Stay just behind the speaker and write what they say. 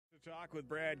Talk with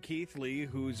Brad Keithley,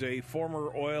 who's a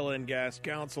former oil and gas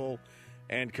counsel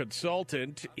and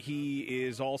consultant. He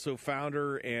is also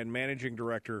founder and managing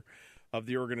director of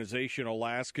the organization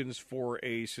Alaskans for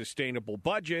a Sustainable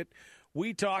Budget.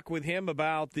 We talk with him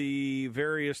about the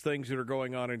various things that are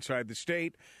going on inside the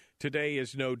state. Today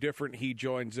is no different. He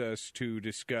joins us to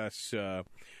discuss it.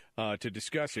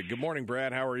 Good morning,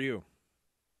 Brad. How are you?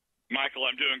 Michael,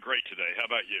 I'm doing great today. How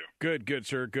about you? Good,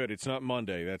 sir. Good. It's not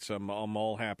Monday. I'm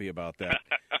all happy about that.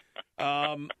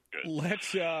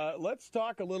 Let's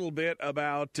talk a little bit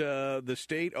about the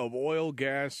state of oil,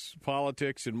 gas,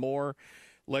 politics, and more.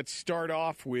 Let's start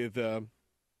off with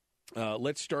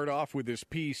this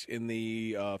piece in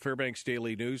the Fairbanks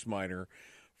Daily News Miner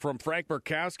from Frank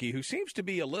Murkowski, who seems to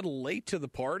be a little late to the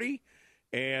party.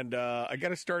 And I got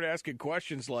to start asking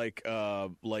questions like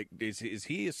is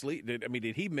he asleep?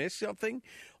 Did he miss something?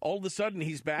 All of a sudden,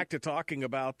 he's back to talking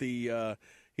about the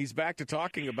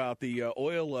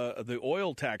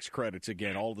oil tax credits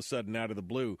again. All of a sudden, out of the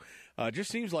blue,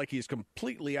 just seems like he's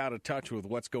completely out of touch with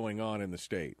what's going on in the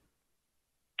state.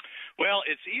 Well,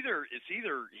 it's either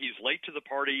he's late to the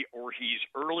party or he's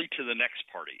early to the next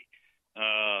party.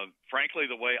 Frankly,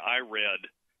 the way I read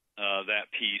that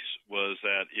piece was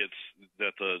that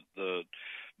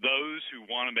those who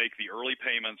want to make the early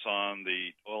payments on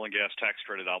the oil and gas tax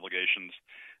credit obligations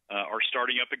are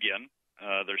starting up again.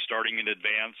 They're starting in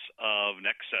advance of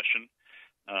next session,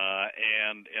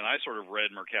 and I sort of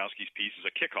read Murkowski's piece as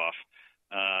a kickoff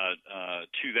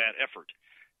to that effort.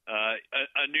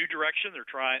 A new direction. They're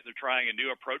trying a new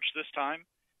approach this time.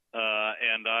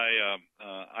 And I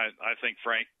think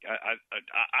Frank.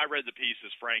 I read the piece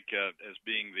as Frank as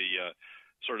being the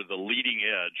sort of the leading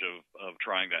edge of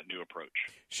trying that new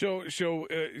approach. So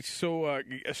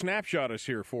snapshot us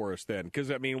here for us then, because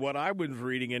what I was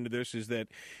reading into this is that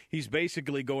he's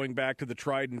basically going back to the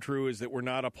tried and true, is that we're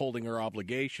not upholding our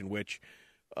obligation, which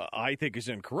I think is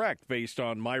incorrect based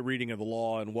on my reading of the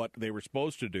law and what they were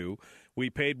supposed to do. We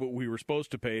paid what we were supposed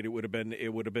to pay.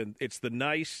 It's the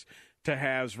nice to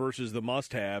haves versus the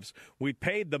must haves. We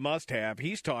paid the must have.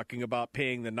 He's talking about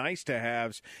paying the nice to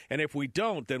haves. And if we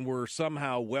don't, then we're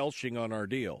somehow welshing on our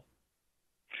deal.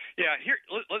 Yeah, here,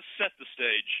 let's set the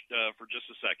stage for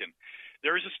just a second.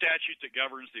 There is a statute that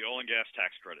governs the oil and gas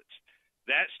tax credits.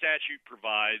 That statute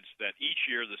provides that each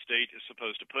year the state is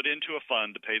supposed to put into a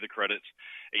fund to pay the credits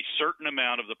a certain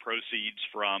amount of the proceeds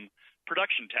from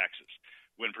production taxes.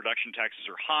 When production taxes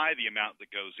are high, the amount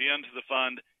that goes into the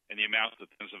fund and the amount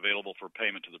that is available for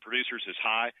payment to the producers is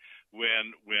high.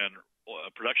 When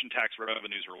production tax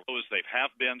revenues are low, as they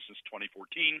have been since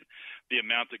 2014, the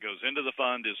amount that goes into the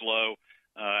fund is low,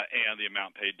 and the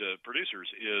amount paid to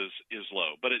producers is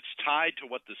low. But it's tied to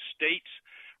what the state's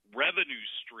revenue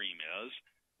stream is,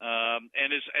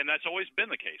 and that's always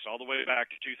been the case all the way back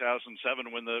to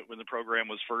 2007 when the program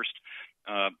was first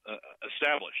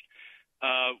established.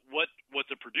 What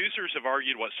the producers have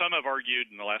argued, what some have argued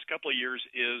in the last couple of years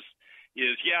is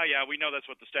we know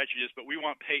that's what the statute is, but we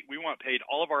want paid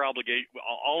all of our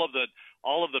all of the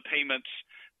payments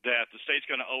that the state's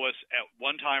going to owe us at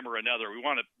one time or another. We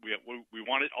want it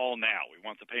all now. We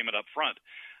want the payment up front.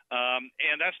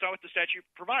 And that's not what the statute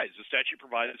provides. The statute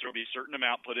provides there will be a certain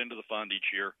amount put into the fund each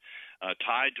year,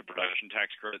 tied to production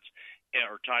tax credits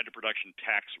or tied to production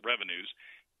tax revenues.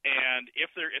 And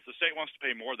if the state wants to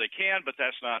pay more, they can, but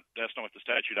that's not what the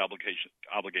statute obligates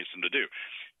them to do.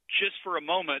 Just for a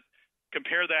moment,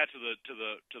 compare that to the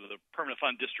permanent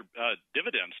fund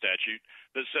dividend statute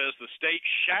that says the state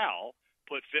shall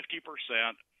put 50%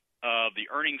 of the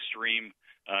earnings stream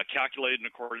calculated in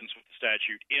accordance with the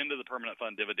statute into the permanent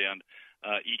fund dividend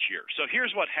each year. So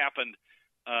here's what happened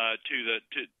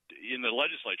in the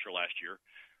legislature last year.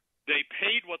 They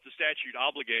paid what the statute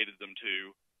obligated them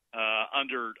to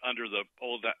under the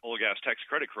oil gas tax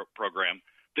credit program.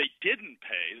 They didn't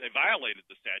pay. They violated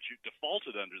the statute,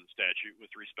 defaulted under the statute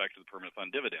with respect to the permanent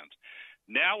fund dividends.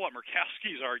 Now what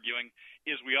Murkowski is arguing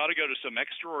is we ought to go to some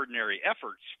extraordinary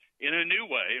efforts in a new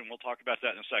way, and we'll talk about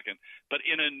that in a second, but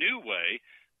in a new way,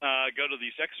 go to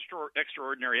these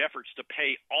extraordinary efforts to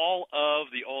pay all of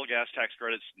the oil gas tax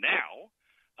credits now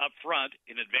up front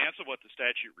in advance of what the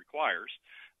statute requires.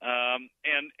 And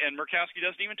Murkowski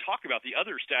doesn't even talk about the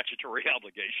other statutory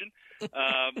obligation,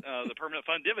 the permanent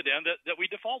fund dividend that we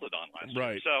defaulted on last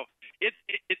year. So it's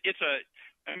an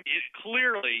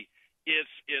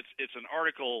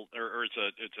article or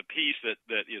it's a piece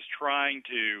that is trying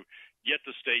to get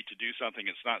the state to do something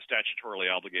it's not statutorily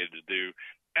obligated to do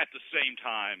at the same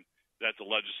time that the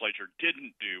legislature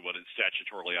didn't do what it's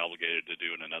statutorily obligated to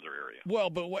do in another area. Well,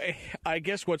 but I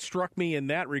guess what struck me in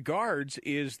that regards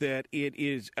is that it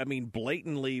is,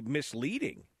 blatantly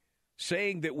misleading.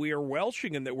 saying that we are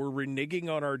welshing and that we're reneging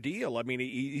on our deal. I mean,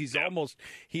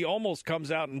 he almost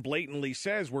comes out and blatantly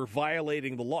says we're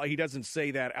violating the law. He doesn't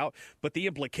say that out, but the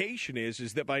implication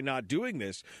is that by not doing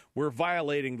this, we're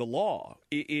violating the law.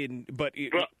 In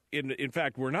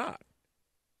fact, we're not.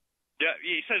 Yeah,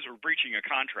 he says we're breaching a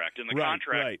contract, and the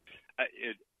contract,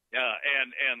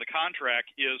 and the contract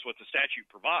is what the statute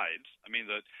provides. I mean,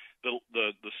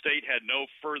 the state had no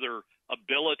further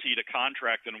ability to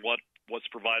contract than what's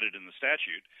provided in the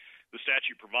statute. The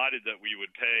statute provided that we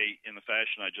would pay in the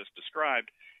fashion I just described,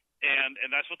 and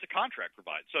that's what the contract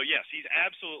provides. So yes, he's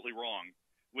absolutely wrong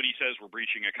when he says we're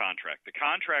breaching a contract. The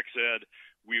contract said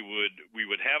we would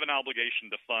have an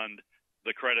obligation to fund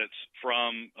the credits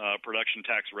from production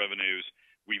tax revenues.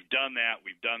 We've done that.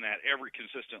 We've done that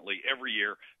consistently every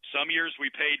year. Some years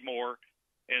we paid more,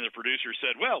 and the producer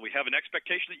said, well, we have an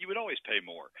expectation that you would always pay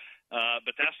more.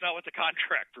 But that's not what the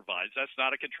contract provides. That's not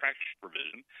a contractual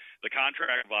provision. The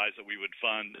contract provides that we would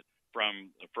fund from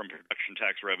production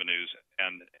tax revenues,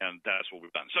 and that's what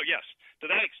we've done. So, yes, to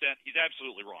that extent, he's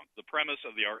absolutely wrong. The premise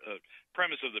of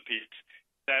the piece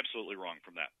is absolutely wrong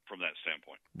from that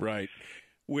standpoint. Right.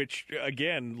 Which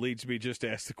again leads me just to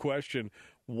ask the question: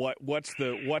 what's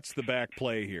the back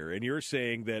play here? And you're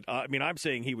saying that I'm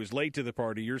saying he was late to the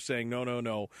party. You're saying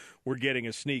no, we're getting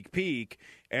a sneak peek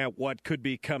at what could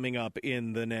be coming up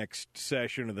in the next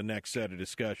session or the next set of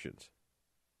discussions.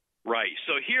 Right.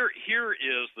 So here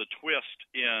is the twist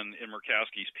in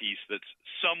Murkowski's piece that's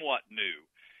somewhat new.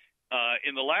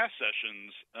 In the last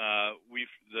sessions,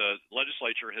 the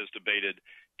legislature has debated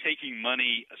taking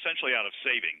money essentially out of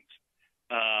savings.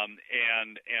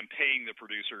 And paying the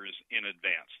producers in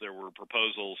advance. There were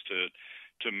proposals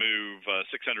to move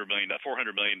 $400 million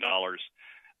out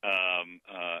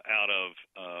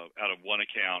of one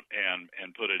account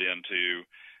and put it into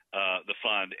the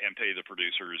fund and pay the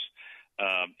producers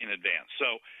in advance.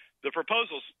 So the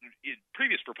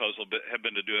previous proposal have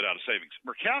been to do it out of savings.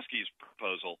 Murkowski's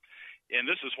proposal, and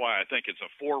this is why I think it's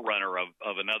a forerunner of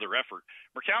another effort.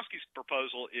 Murkowski's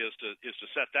proposal is to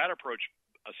set that approach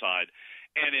aside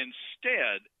and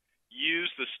instead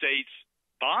use the state's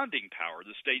bonding power,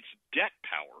 the state's debt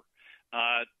power,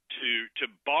 to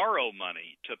borrow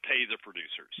money to pay the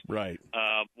producers. Right.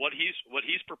 What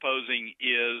he's proposing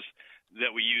is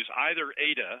that we use either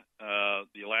ADA,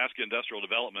 the Alaska Industrial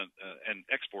Development and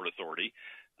Export Authority,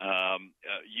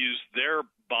 use their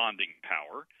bonding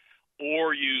power,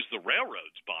 or use the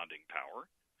railroad's bonding power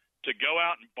to go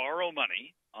out and borrow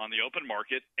money on the open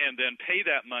market and then pay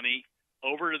that money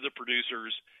over to the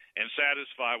producers and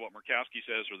satisfy what Murkowski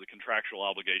says are the contractual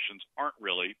obligations, aren't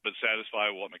really, but satisfy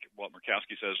what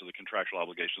Murkowski says are the contractual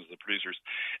obligations of the producers,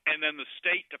 and then the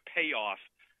state to pay off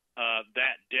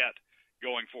that debt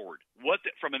going forward.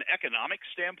 From an economic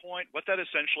standpoint, what that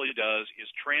essentially does is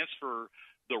transfer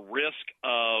the risk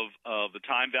of the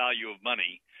time value of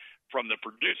money from the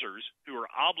producers, who are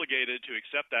obligated to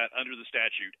accept that under the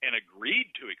statute and agreed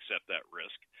to accept that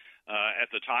risk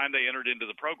at the time they entered into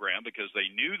the program, because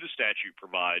they knew the statute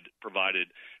provided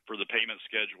for the payment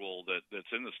schedule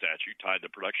that's in the statute tied to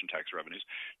production tax revenues,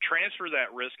 transfer that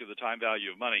risk of the time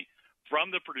value of money from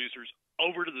the producers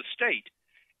over to the state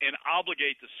and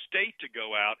obligate the state to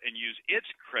go out and use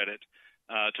its credit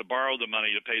to borrow the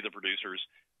money to pay the producers,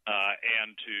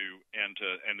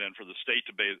 and then for the state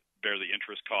to bear the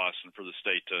interest costs and for the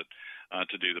state to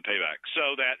do the payback.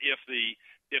 So that if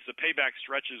the payback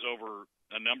stretches over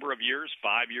a number of years,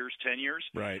 5 years, 10 years,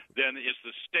 right, then it's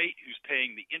the state who's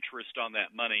paying the interest on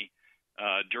that money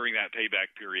during that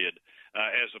payback period,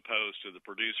 as opposed to the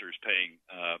producers paying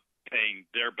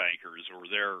their bankers or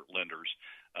their lenders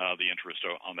the interest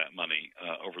on that money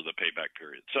over the payback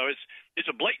period. So it's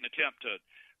a blatant attempt to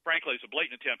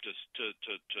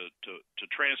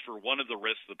transfer one of the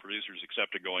risks the producers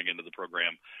accepted going into the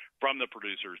program from the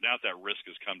producers. Now that risk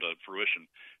has come to fruition,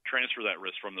 transfer that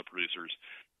risk from the producers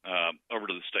over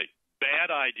to the state.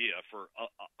 Bad idea for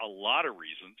a lot of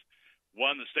reasons.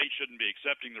 One, the state shouldn't be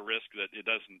accepting the risk that it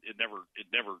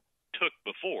never took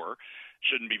before.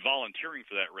 Shouldn't be volunteering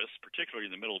for that risk, particularly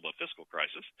in the middle of a fiscal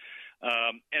crisis.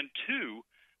 And two,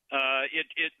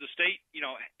 the state,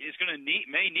 is going to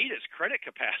may need its credit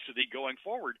capacity going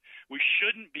forward. We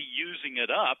shouldn't be using it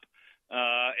up,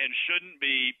 and shouldn't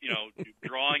be,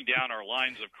 drawing down our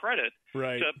lines of credit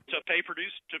right, to pay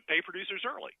producers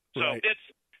early. So right.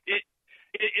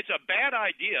 it's a bad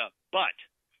idea, but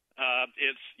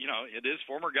it is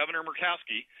former Governor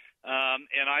Murkowski.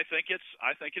 And I think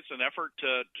it's an effort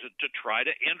to try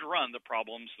to end run the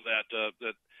problems that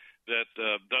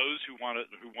those who want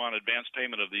advance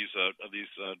payment of these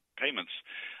payments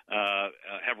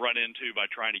have run into by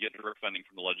trying to get direct funding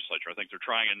from the legislature. I think they're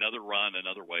trying another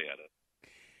way at it.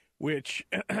 Which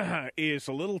is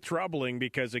a little troubling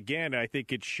because, again, I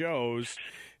think it shows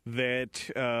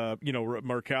that,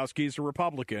 Murkowski is a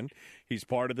Republican. He's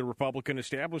part of the Republican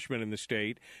establishment in the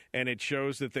state, and it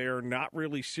shows that they are not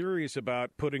really serious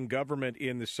about putting government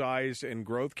in the size and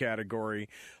growth category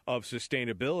of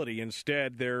sustainability.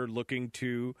 Instead, they're looking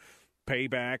to pay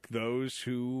back those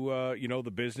who,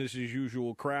 the business as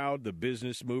usual crowd, the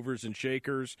business movers and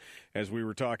shakers, as we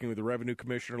were talking with the revenue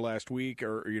commissioner last week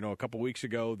or, a couple weeks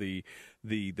ago, the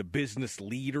business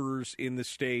leaders in the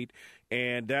state.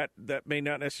 And that may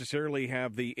not necessarily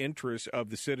have the interests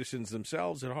of the citizens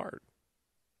themselves at heart.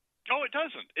 Oh, it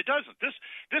doesn't. It doesn't.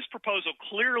 This proposal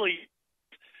clearly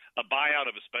a buyout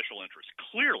of a special interest.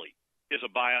 Clearly is a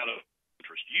buyout of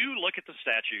interest. You look at the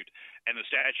statute, and the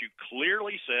statute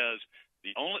clearly says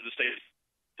the state's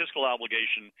fiscal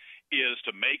obligation is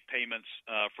to make payments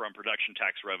from production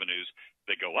tax revenues.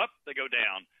 They go up, they go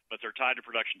down, but they're tied to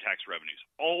production tax revenues.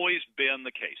 Always been the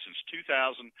case since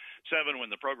 2007 when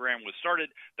the program was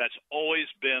started. That's always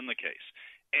been the case,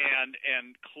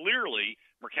 and clearly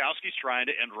Murkowski's trying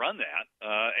to end run that,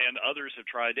 and others have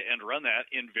tried to end run that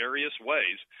in various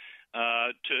ways.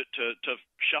 To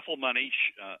shovel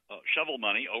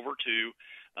money over to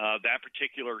that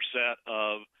particular set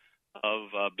of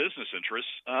business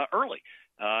interests early,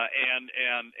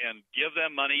 and give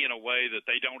them money in a way that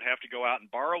they don't have to go out and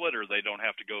borrow it, or they don't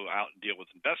have to go out and deal with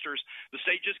investors. The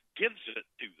state just gives it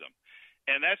to them,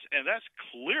 and that's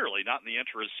clearly not in the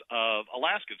interests of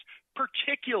Alaskans,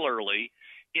 particularly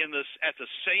at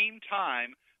the same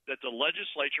time that the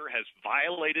legislature has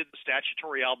violated the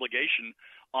statutory obligation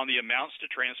on the amounts to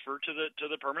transfer to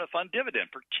the permanent fund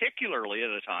dividend, particularly at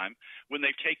a time when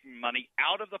they've taken money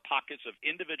out of the pockets of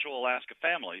individual Alaska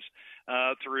families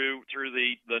through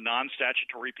the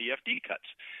non-statutory PFD cuts.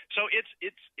 So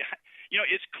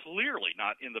it's clearly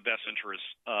not in the best interests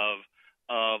of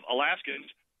Alaskans.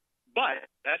 But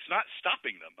that's not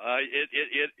stopping them.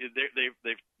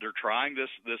 They're trying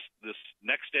this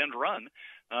next end run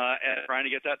and trying to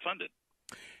get that funded.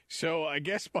 So I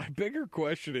guess my bigger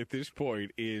question at this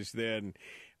point is then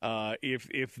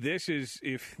if this is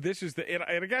the and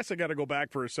I guess I got to go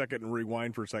back for a second and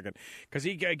rewind for a second because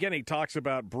he talks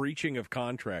about breaching of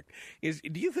contract. Do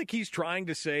you think he's trying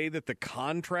to say that the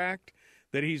contract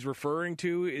that he's referring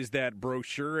to is that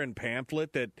brochure and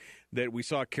pamphlet that we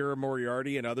saw Kara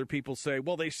Moriarty and other people say,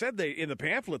 well, they said in the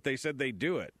pamphlet, they said they'd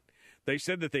do it. They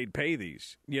said that they'd pay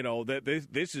these, that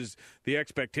this is the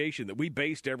expectation, that we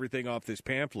based everything off this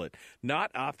pamphlet,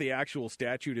 not off the actual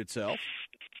statute itself.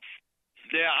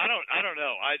 Yeah, I don't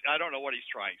know. I don't know what he's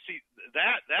trying. See,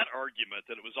 that argument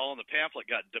that it was all in the pamphlet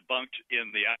got debunked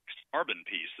in the Arbin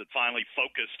piece that finally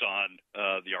focused on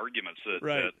the arguments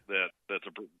that the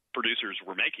producers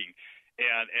were making.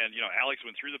 And Alex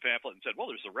went through the pamphlet and said,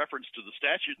 well, there's a reference to the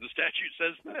statute, and the statute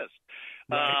says this.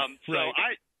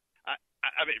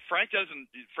 I mean,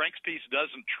 Frank's piece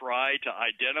doesn't try to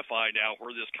identify now where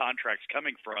this contract's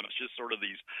coming from. It's just sort of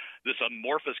this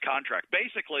amorphous contract.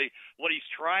 Basically, what he's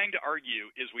trying to argue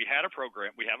is we have a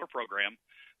program.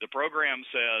 The program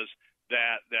says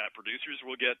that producers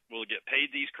will get paid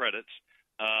these credits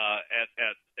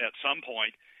at some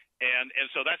point, and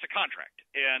so that's a contract.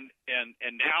 And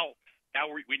now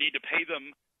we need to pay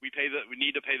them. We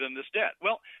need to pay them this debt.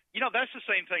 Well, that's the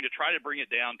same thing to try to bring it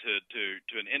down to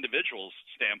an individual's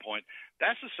standpoint.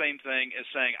 That's the same thing as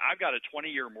saying I've got a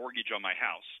 20-year mortgage on my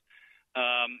house,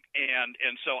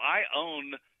 and so I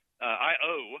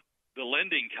owe the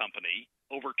lending company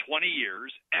over 20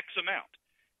 years X amount,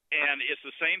 and it's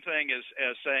the same thing as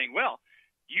saying, well,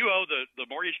 you owe the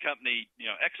mortgage company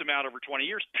X amount over 20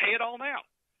 years, pay it all now.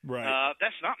 Right.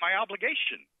 That's not my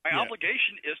obligation. My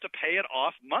obligation is to pay it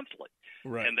off monthly.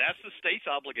 Right. And that's the state's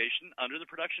obligation under the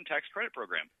production tax credit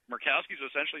program. Murkowski's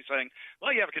essentially saying,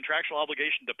 well, you have a contractual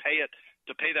obligation to pay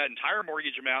that entire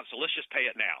mortgage amount, so let's just pay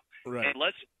it now. Right.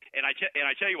 And I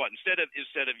tell you what, instead of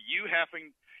you having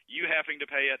to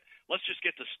pay it, let's just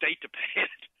get the state to pay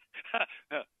it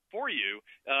for you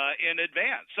in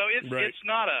advance. So it's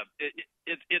not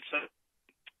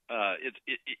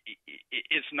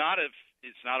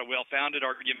a well-founded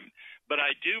argument, but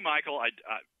I do, Michael.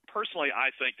 Personally,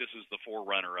 I think this is the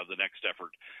forerunner of the next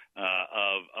effort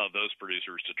of those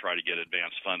producers to try to get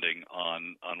advance funding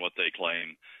on what they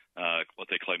claim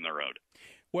they're owed.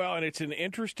 Well, and it's an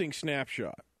interesting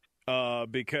snapshot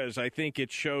because I think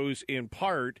it shows in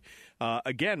part,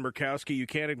 again, Murkowski. You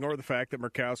can't ignore the fact that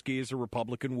Murkowski is a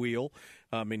Republican wheel.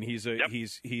 I mean, he's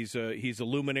a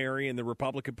luminary in the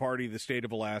Republican Party of the state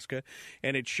of Alaska,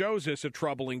 and it shows us a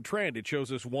troubling trend. It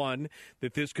shows us, one,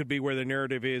 that this could be where the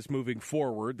narrative is moving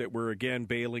forward, that we're again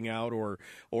bailing out or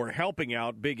helping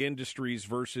out big industries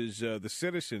versus the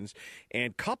citizens,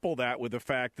 and couple that with the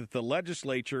fact that the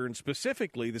legislature, and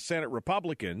specifically the Senate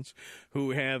Republicans,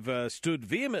 who have stood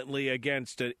vehemently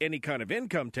against any kind of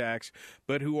income tax,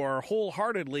 but who are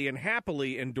wholeheartedly and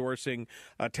happily endorsing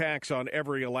a tax on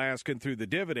every Alaskan through the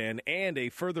dividend and a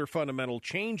further fundamental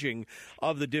changing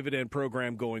of the dividend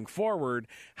program going forward,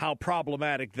 how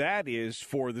problematic that is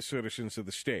for the citizens of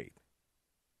the state.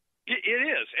 It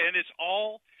is, and it's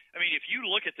all, I mean, if you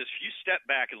look at this, if you step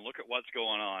back and look at what's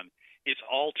going on, it's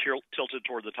all tilted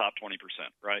toward the top 20%,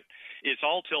 right? It's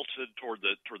all tilted toward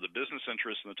the business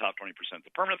interests in the top 20%.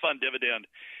 The permanent fund dividend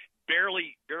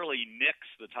barely nicks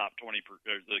the top 20%.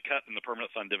 The cut in the permanent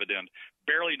fund dividend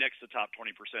barely nicks the top 20%,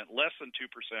 less than 2%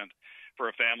 for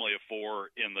a family of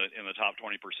four in the top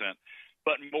 20%.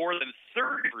 But more than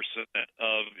 30%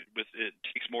 it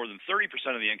takes more than 30%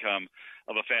 of the income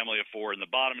of a family of four in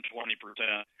the bottom 20%.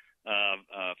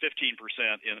 15%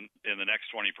 in the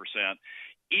next 20%.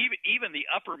 Even the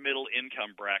upper middle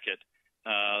income bracket,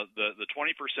 the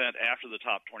 20% after the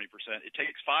top 20%, it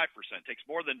takes 5%. It takes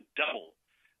more than double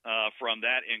from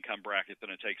that income bracket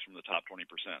than it takes from the top 20%.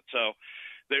 So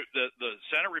the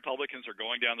Senate Republicans are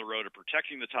going down the road of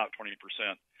protecting the top 20%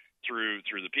 through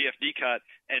the PFD cut,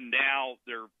 and now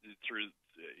they're through.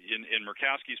 In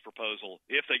Murkowski's proposal,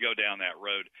 if they go down that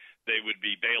road, they would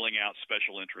be bailing out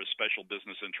special interests, special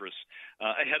business interests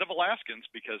ahead of Alaskans,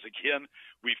 because again,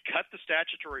 we've cut the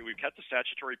statutory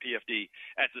PFD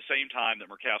at the same time that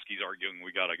Murkowski's arguing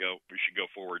we should go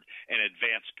forward and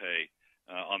advance pay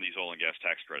on these oil and gas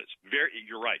tax credits.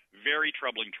 You're right, very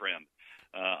troubling trend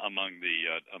among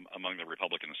the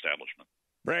Republican establishment.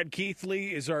 Brad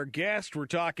Keithley is our guest. We're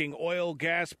talking oil,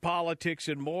 gas, politics,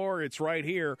 and more. It's right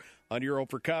here on Euro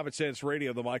for Common Sense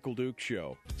Radio, The Michael Dukes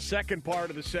Show. Second part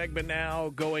of the segment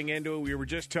now, going into it. We were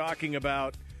just talking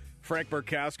about Frank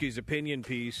Murkowski's opinion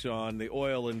piece on the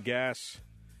oil and gas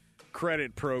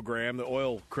credit program, the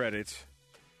oil credits,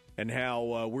 and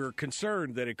how we're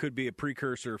concerned that it could be a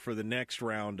precursor for the next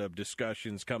round of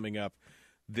discussions coming up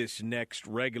this next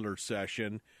regular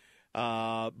session.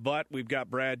 But we've got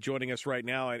Brad joining us right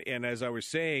now, and as I was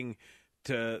saying,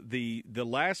 to the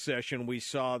last session, we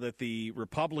saw that the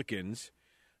Republicans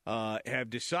have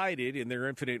decided, in their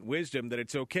infinite wisdom, that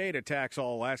it's okay to tax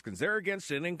all Alaskans. They're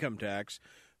against an income tax,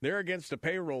 they're against a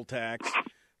payroll tax,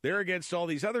 they're against all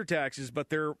these other taxes, but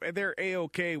they're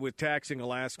A-okay with taxing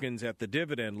Alaskans at the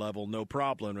dividend level, no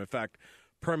problem. In fact,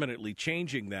 permanently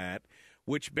changing that.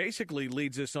 Which basically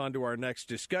leads us on to our next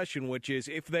discussion, which is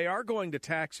if they are going to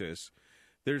tax us,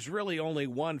 there's really only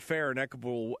one fair and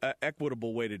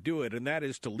equitable way to do it, and that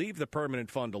is to leave the permanent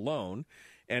fund alone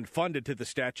and fund it to the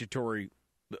statutory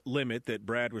limit that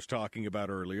Brad was talking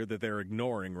about earlier that they're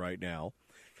ignoring right now,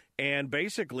 and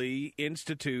basically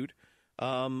institute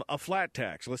a flat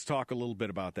tax. Let's talk a little bit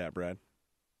about that, Brad.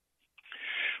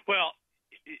 Well,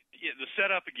 the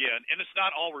setup again, and it's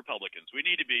not all Republicans. We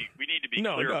need to be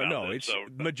clear about this. No, it's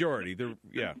majority.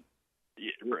 Yeah,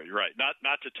 right.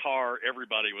 Not to tar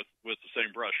everybody with the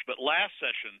same brush. But last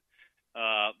session,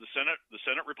 the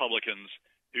Senate Republicans,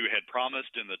 who had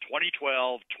promised in the 2012,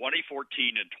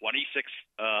 2014, and 26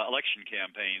 election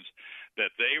campaigns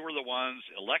that they were the ones,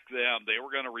 elect them, they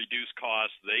were going to reduce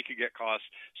costs, they could get cost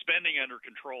spending under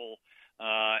control,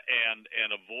 and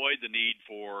avoid the need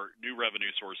for new revenue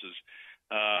sources.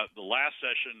 The last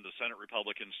session, the Senate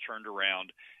Republicans turned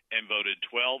around and voted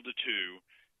 12-2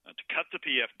 to cut the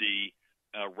PFD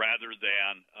rather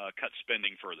than cut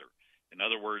spending further. In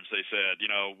other words, they said,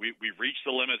 we've reached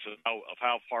the limits of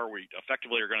how far we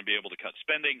effectively are going to be able to cut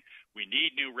spending. We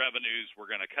need new revenues.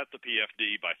 We're going to cut the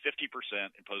PFD by 50%,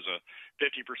 impose a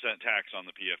 50% tax on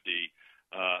the PFD,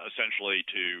 essentially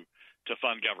to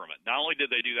fund government. Not only did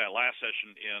they do that last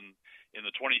session, in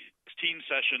the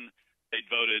 2016 session,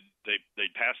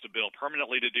 they'd passed a bill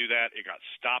permanently to do that. It got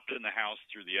stopped in the House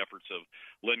through the efforts of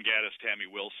Lynn Gaddis, Tammy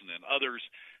Wilson, and others.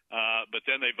 But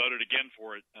then they voted again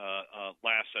for it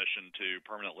last session to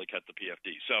permanently cut the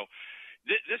PFD. So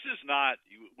this is not,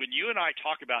 when you and I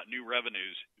talk about new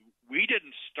revenues, we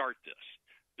didn't start this.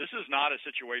 This is not a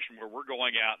situation where we're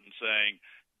going out and saying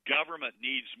government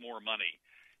needs more money.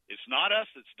 It's not us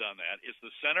that's done that. It's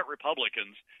the Senate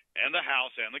Republicans and the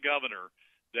House and the governor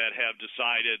that have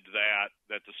decided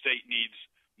that the state needs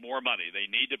more money. They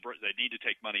need to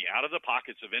take money out of the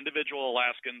pockets of individual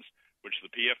Alaskans, which the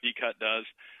PFD cut does,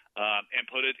 and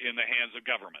put it in the hands of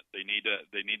government. The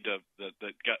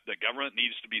government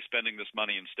needs to be spending this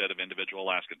money instead of individual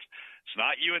Alaskans. It's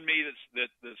not you and me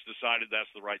that's decided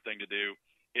that's the right thing to do.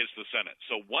 It's the Senate.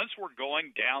 So once we're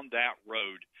going down that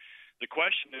road, the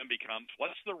question then becomes,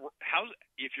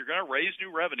 if you're going to raise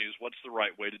new revenues, what's the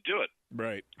right way to do it?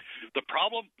 Right. The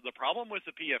problem with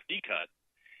the PFD cut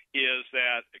is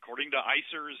that, according to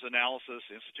ICER's analysis,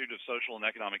 Institute of Social and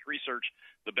Economic Research,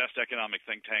 the best economic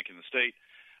think tank in the state,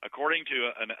 according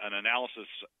to an analysis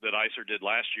that ICER did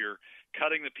last year,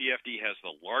 cutting the PFD has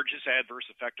the largest adverse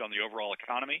effect on the overall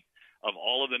economy of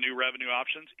all of the new revenue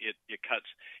options. It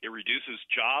reduces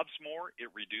jobs more, it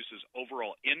reduces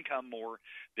overall income more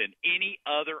than any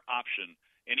other option,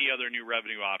 any other new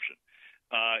revenue option.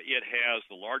 It has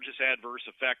the largest adverse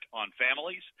effect on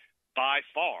families by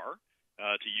far.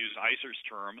 To use ICER's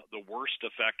term, the worst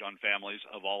effect on families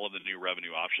of all of the new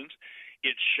revenue options.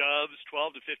 It shoves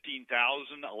 12 to 15,000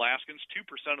 Alaskans, 2%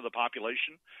 of the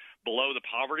population, below the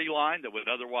poverty line that would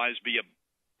otherwise be a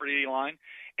poverty line,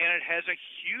 and it has a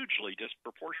hugely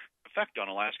disproportionate effect on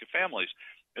Alaska families.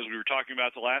 As we were talking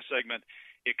about the last segment,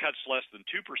 it cuts less than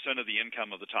 2% of the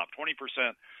income of the top 20%,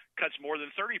 cuts more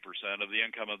than 30% of the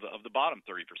income of the bottom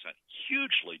 30%.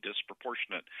 Hugely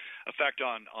disproportionate effect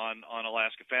on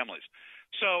Alaska families.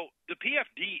 So the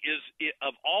PFD is,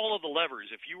 of all of the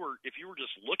levers, if you were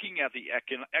just looking at the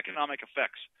economic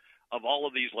effects of all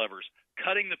of these levers,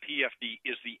 cutting the PFD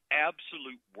is the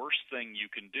absolute worst thing you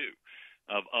can do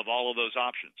of all of those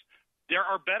options. There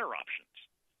are better options.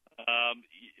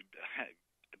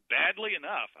 Badly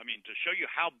enough, to show you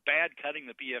how bad cutting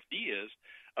the PFD is,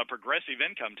 a progressive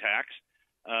income tax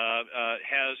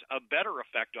has a better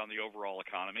effect on the overall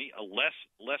economy, a less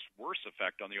worse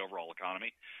effect on the overall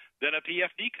economy than a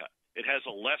PFD cut. It has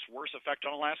a less worse effect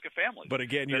on Alaska families. But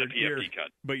again, you're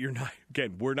not.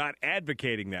 Again, we're not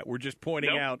advocating that. We're just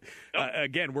pointing out.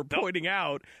 Again, we're pointing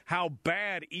out how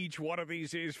bad each one of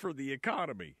these is for the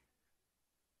economy.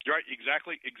 Right,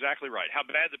 exactly right. How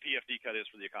bad the PFD cut is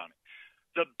for the economy.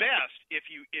 The best, if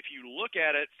you look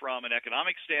at it from an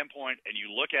economic standpoint, and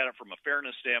you look at it from a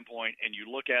fairness standpoint, and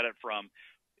you look at it from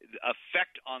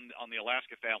effect on the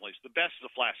Alaska families, the best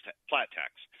is a flat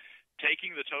tax.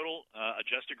 Taking the total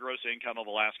adjusted gross income of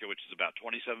Alaska, which is about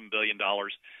 $27 billion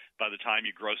by the time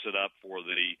you gross it up for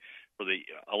the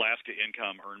Alaska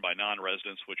income earned by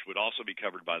non-residents, which would also be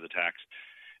covered by the tax,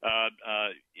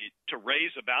 to raise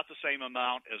about the same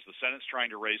amount as the Senate's trying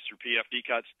to raise through PFD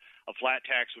cuts, a flat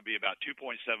tax would be about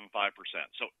 2.75%.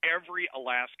 So every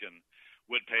Alaskan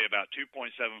would pay about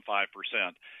 2.75%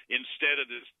 instead of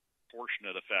this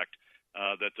proportionate effect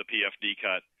that the PFD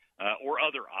cut or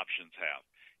other options have.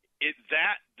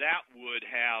 That would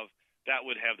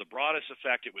have the broadest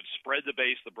effect. It would spread the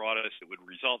base the broadest. It would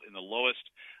result in the lowest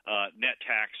net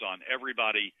tax on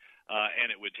everybody,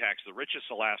 and it would tax the richest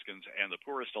Alaskans and the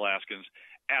poorest Alaskans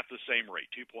at the same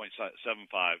rate, 2.75%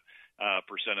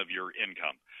 of your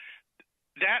income.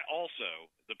 That also,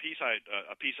 a piece I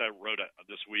wrote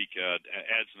this week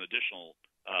adds an additional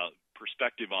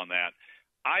perspective on that.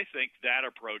 I think that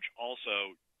approach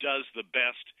also does the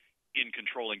best in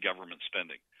controlling government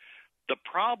spending. The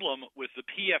problem with the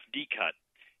PFD cut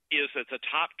is that the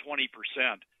top 20%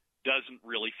 doesn't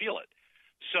really feel it.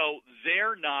 So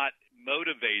they're not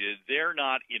motivated, they're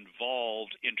not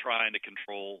involved in trying to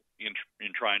control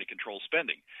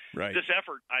spending. Right. This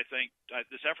effort, I think,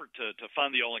 to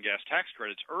fund the oil and gas tax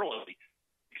credits early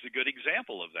is a good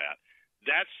example of that.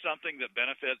 That's something that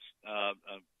benefits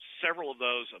several of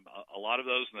those, a lot of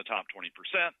those in the top 20%.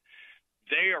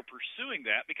 They are pursuing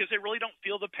that because they really don't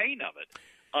feel the pain of it.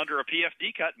 Under a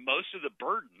PFD cut, most of the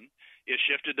burden is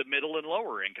shifted to middle and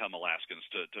lower income Alaskans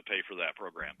to pay for that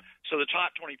program. So the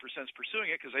top 20% is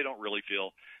pursuing it because they don't really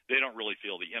feel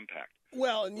the impact.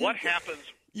 Well, what happens?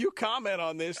 You comment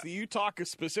on this. You talk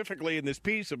specifically in this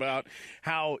piece about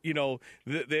how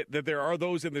that there are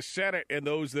those in the Senate and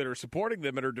those that are supporting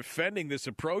them and are defending this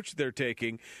approach they're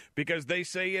taking because they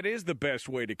say it is the best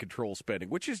way to control spending,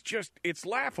 which is it's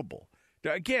laughable.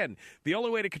 Again, the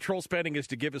only way to control spending is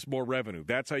to give us more revenue.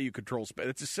 That's how you control spending.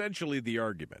 It's essentially the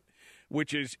argument,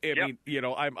 which is,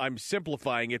 I'm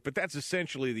simplifying it, but that's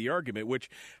essentially the argument, which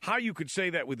how you could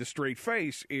say that with a straight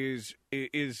face is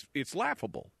it's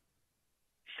laughable.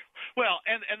 Well,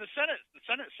 and the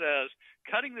Senate says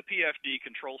cutting the PFD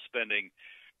controls spending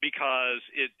because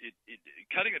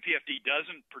cutting the PFD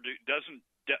doesn't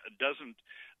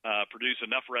produce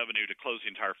enough revenue to close the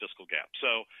entire fiscal gap.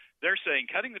 So they're saying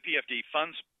cutting the PFD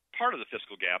funds part of the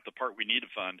fiscal gap, the part we need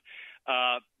to fund,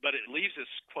 but it leaves this,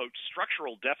 quote,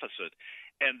 structural deficit,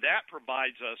 and that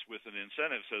provides us with an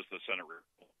incentive, says the Senate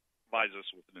report, provides us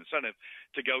with an incentive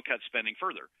to go cut spending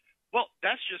further. Well,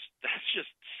 that's just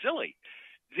silly.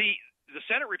 The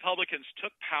Senate Republicans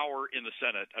took power in the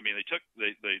Senate. I mean,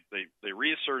 they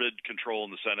reasserted control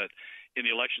in the Senate in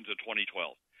the elections of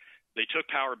 2012. They took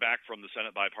power back from the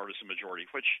Senate bipartisan majority,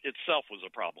 which itself was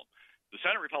a problem. The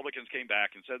Senate Republicans came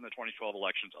back and said in the 2012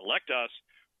 elections, elect us.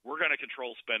 We're going to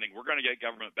control spending. We're going to get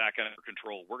government back under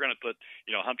control. We're going to put,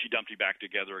 Humpty Dumpty back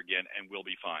together again, and we'll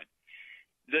be fine.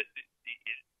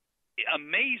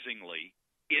 Amazingly,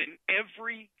 in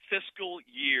every fiscal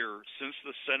year since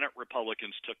the Senate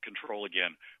Republicans took control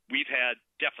again, we've had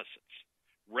deficits.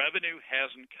 Revenue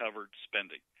hasn't covered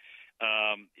spending.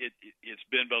 It's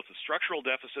been both a structural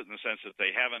deficit in the sense that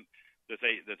they've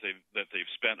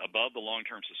spent above the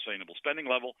long-term sustainable spending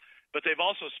level, but they've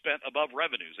also spent above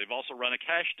revenues. They've also run a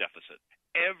cash deficit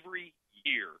every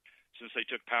year since they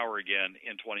took power again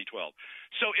in 2012.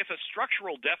 So if a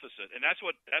structural deficit, and that's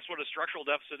what a structural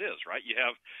deficit is, right? You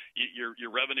have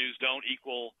your revenues don't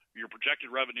equal your projected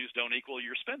revenues don't equal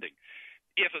your spending.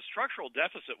 If a structural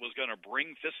deficit was going to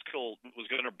bring this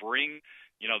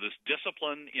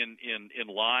discipline in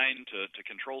line to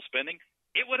control spending,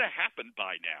 it would have happened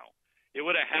by now. It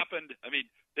would have happened. I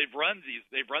mean, they've run these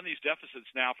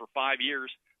deficits now for 5 years.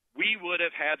 We would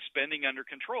have had spending under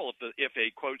control if a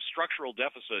quote structural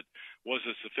deficit was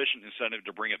a sufficient incentive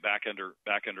to bring it back under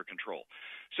control.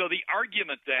 So the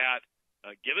argument that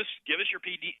give us your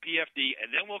PFD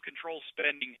and then we'll control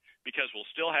spending because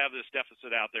we'll still have this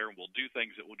deficit out there and we'll do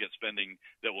things that will get spending,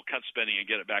 that will cut spending and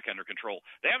get it back under control.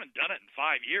 They haven't done it in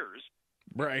 5 years.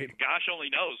 Right. Gosh only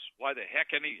knows why the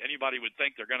heck anybody would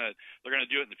think they're gonna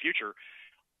do it in the future.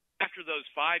 After those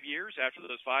 5 years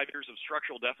of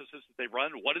structural deficits that they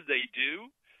run, what did they do?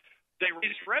 They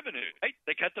raised revenue.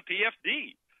 They cut the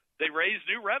PFD. They raised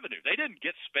new revenue. They didn't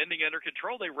get spending under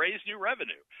control. They raised new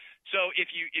revenue. So if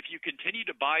you continue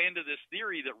to buy into this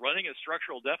theory that running a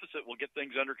structural deficit will get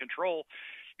things under control,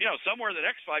 somewhere in the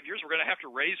next 5 years we're going to have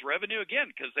to raise revenue again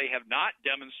because they have not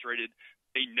demonstrated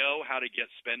they know how to get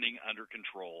spending under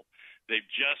control. They've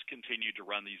just continued to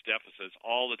run these deficits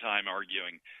all the time,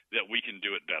 arguing that we can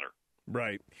do it better.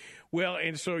 Right. Well,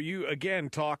 and so you, again,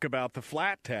 talk about the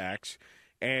flat tax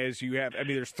as you have. I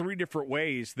mean, there's 3 different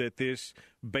ways that this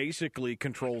basically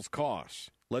controls costs.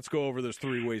 Let's go over those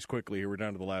 3 ways quickly here. We're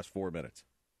down to the last 4 minutes.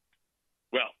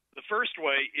 Well, the first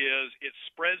way is it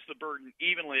spreads the burden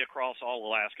evenly across all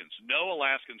Alaskans. No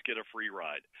Alaskans get a free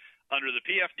ride. Under the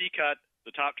PFD cut, the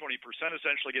top 20%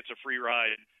 essentially gets a free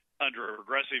ride. Under a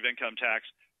progressive income tax,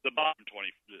 the bottom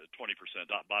 20%,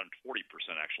 bottom 40%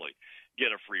 actually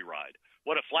get a free ride.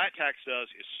 What a flat tax does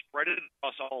is spread it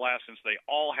across all Alaskans. They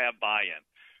all have buy-in.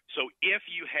 So if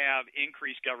you have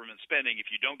increased government spending,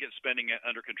 if you don't get spending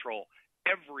under control,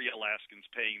 every Alaskan's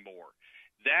paying more.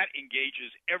 That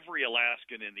engages every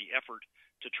Alaskan in the effort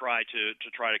to try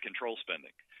to control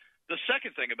spending. The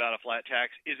second thing about a flat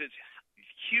tax is it's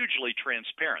hugely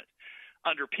transparent.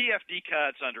 Under PFD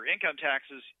cuts, under income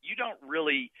taxes, you don't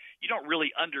really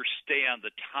understand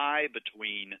the tie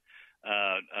between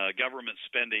government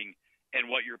spending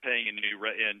and what you're paying in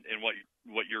and what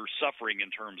you're suffering in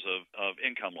terms of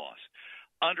income loss.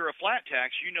 Under a flat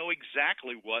tax, you know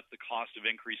exactly what the cost of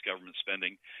increased government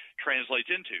spending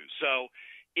translates into. So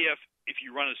if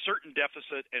you run a certain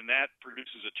deficit and that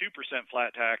produces a 2%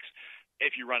 flat tax,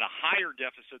 if you run a higher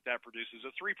deficit, that produces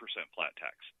a 3% flat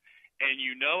tax. And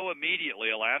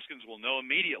Alaskans will know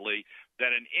immediately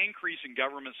that an increase in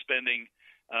government spending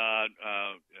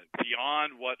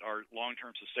beyond what our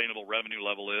long-term sustainable revenue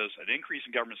level is, an increase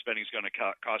in government spending is going to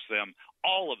cost them,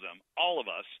 all of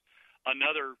us,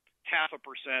 another 0.5%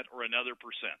 or another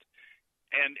percent.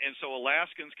 And so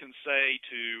Alaskans can say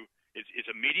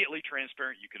it's immediately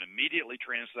transparent. You can immediately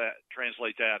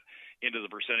translate that into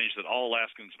the percentage that all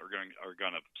Alaskans are going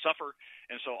to suffer.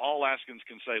 And so all Alaskans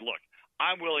can say, look,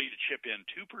 I'm willing to chip in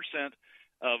 2%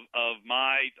 of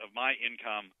my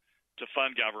income to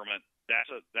fund government. That's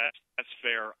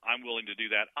fair. I'm willing to do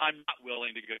that. I'm not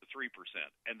willing to go to 3%.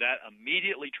 And that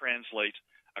immediately translates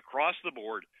across the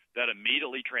board. That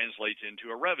immediately translates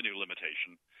into a revenue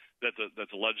limitation that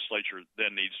the legislature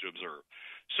then needs to observe.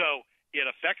 So it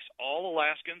affects all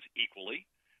Alaskans equally.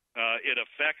 It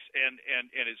affects and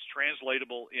it's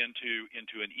translatable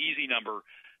into an easy number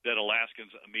that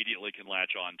Alaskans immediately can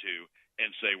latch on to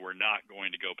and say we're not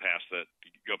going to go past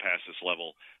this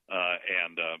level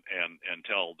and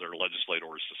tell their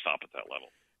legislators to stop at that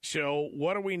level. So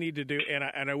what do we need to do?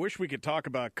 And I wish we could talk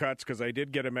about cuts, because I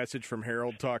did get a message from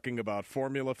Harold talking about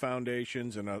formula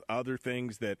foundations and other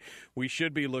things that we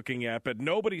should be looking at, but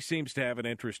nobody seems to have an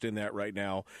interest in that right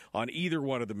now on either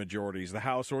one of the majorities, the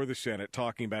House or the Senate,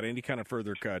 talking about any kind of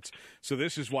further cuts. So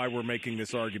this is why we're making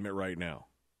this argument right now.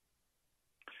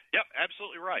 Yep,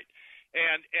 absolutely right.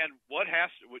 And what has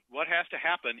to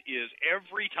happen is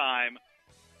every time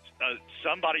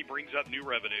somebody brings up new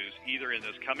revenues, either in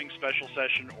this coming special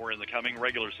session or in the coming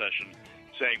regular session,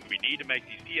 saying we need to make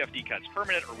these PFD cuts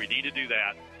permanent or we need to do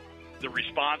that, the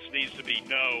response needs to be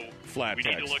no. Flat we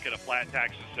tax. need to look at a flat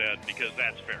tax instead, because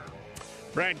that's fair.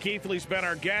 Brad Keithley's been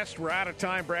our guest. We're out of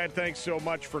time. Brad, thanks so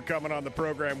much for coming on the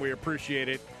program. We appreciate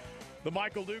it. The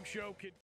Michael Duke Show.